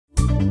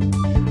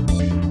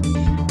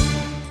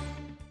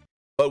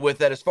But with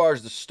that, as far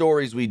as the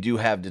stories we do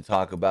have to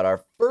talk about,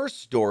 our first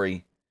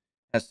story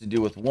has to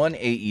do with one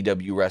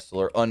AEW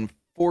wrestler,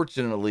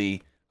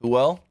 unfortunately, who,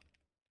 well,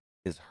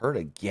 is hurt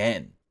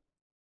again.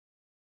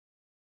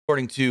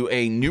 According to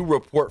a new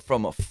report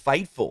from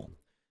Fightful,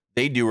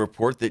 they do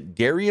report that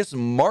Darius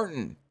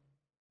Martin,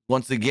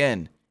 once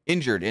again,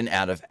 injured and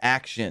out of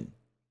action.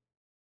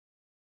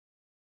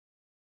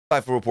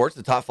 Fightful reports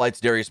the Top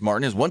Flight's Darius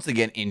Martin is once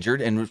again injured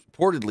and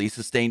reportedly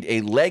sustained a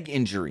leg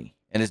injury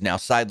and is now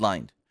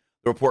sidelined.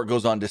 The report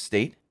goes on to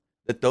state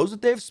that those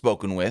that they've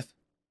spoken with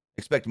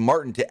expect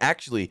Martin to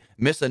actually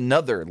miss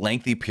another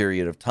lengthy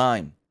period of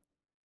time.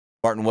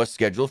 Martin was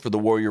scheduled for the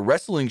Warrior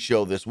Wrestling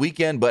show this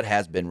weekend, but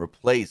has been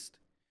replaced.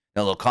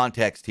 Now, a little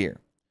context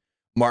here.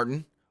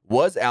 Martin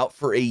was out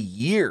for a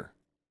year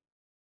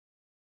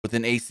with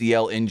an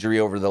ACL injury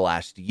over the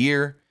last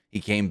year. He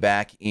came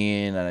back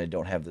in, and I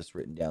don't have this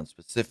written down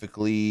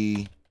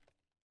specifically.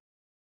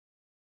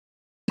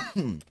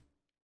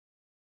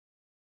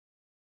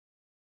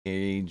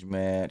 Cage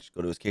match.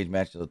 Go to his cage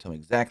match. They'll tell me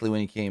exactly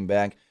when he came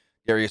back.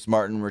 Darius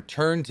Martin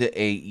returned to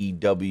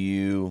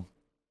AEW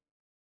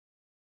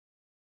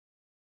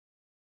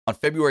on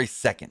February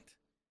 2nd.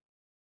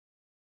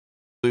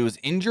 So he was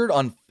injured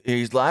on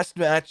his last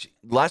match.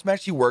 The last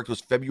match he worked was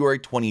February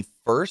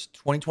 21st,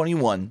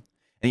 2021, and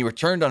he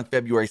returned on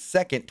February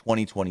 2nd,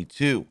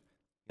 2022.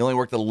 He only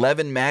worked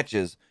 11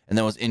 matches and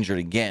then was injured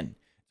again.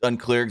 It's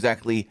unclear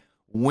exactly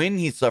when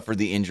he suffered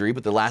the injury,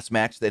 but the last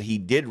match that he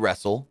did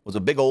wrestle was a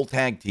big old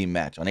tag team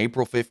match on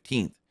April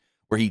 15th,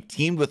 where he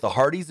teamed with the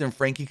Hardys and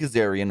Frankie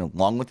Kazarian,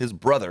 along with his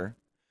brother,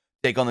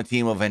 to take on the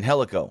team of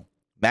Angelico,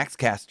 Max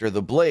Caster,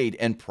 The Blade,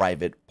 and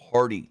Private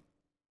Party.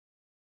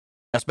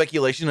 Now,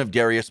 speculation of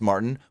Darius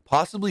Martin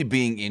possibly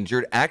being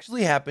injured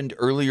actually happened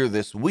earlier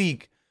this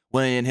week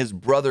when his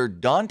brother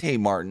Dante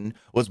Martin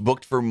was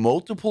booked for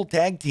multiple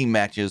tag team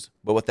matches,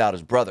 but without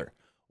his brother.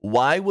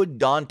 Why would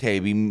Dante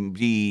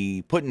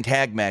be put in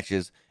tag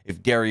matches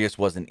if Darius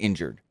wasn't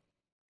injured?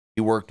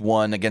 He worked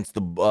one against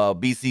the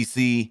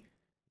BCC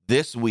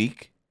this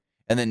week,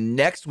 and then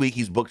next week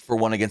he's booked for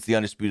one against the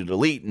Undisputed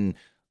Elite. And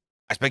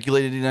I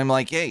speculated, and I'm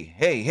like,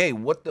 hey,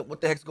 what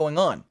the heck's going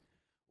on?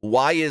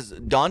 Why is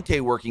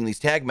Dante working these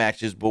tag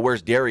matches, but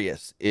where's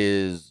Darius?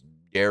 Is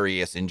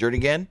Darius injured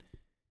again?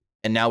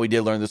 And now we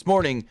did learn this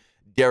morning,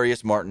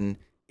 Darius Martin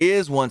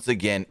is once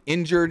again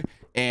injured.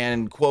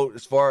 And, quote,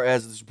 as far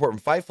as this report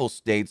from Fightful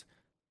states,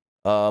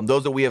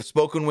 those that we have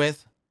spoken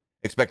with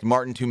expect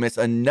Martin to miss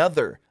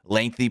another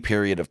lengthy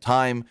period of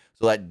time.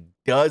 So that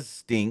does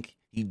stink.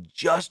 He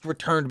just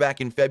returned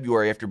back in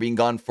February after being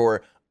gone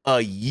for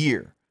a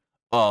year,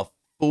 a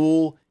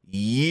full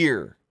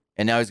year.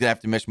 And now he's going to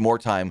have to miss more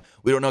time.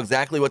 We don't know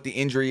exactly what the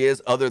injury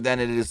is, other than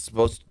it is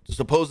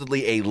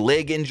supposedly a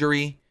leg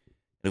injury.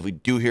 And if we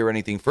do hear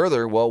anything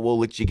further, well, we'll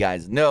let you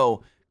guys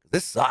know.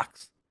 This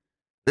sucks.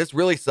 This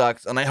really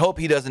sucks, and I hope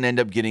he doesn't end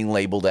up getting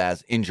labeled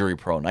as injury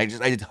prone. I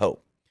just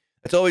hope.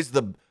 That's always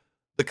the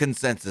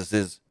consensus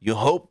is you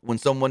hope when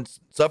someone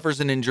suffers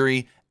an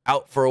injury,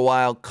 out for a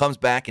while, comes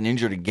back and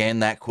injured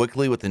again that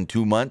quickly within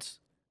 2 months,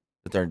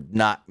 that they're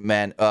not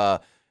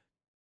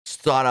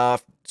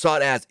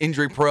sought as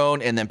injury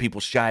prone, and then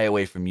people shy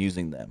away from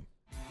using them.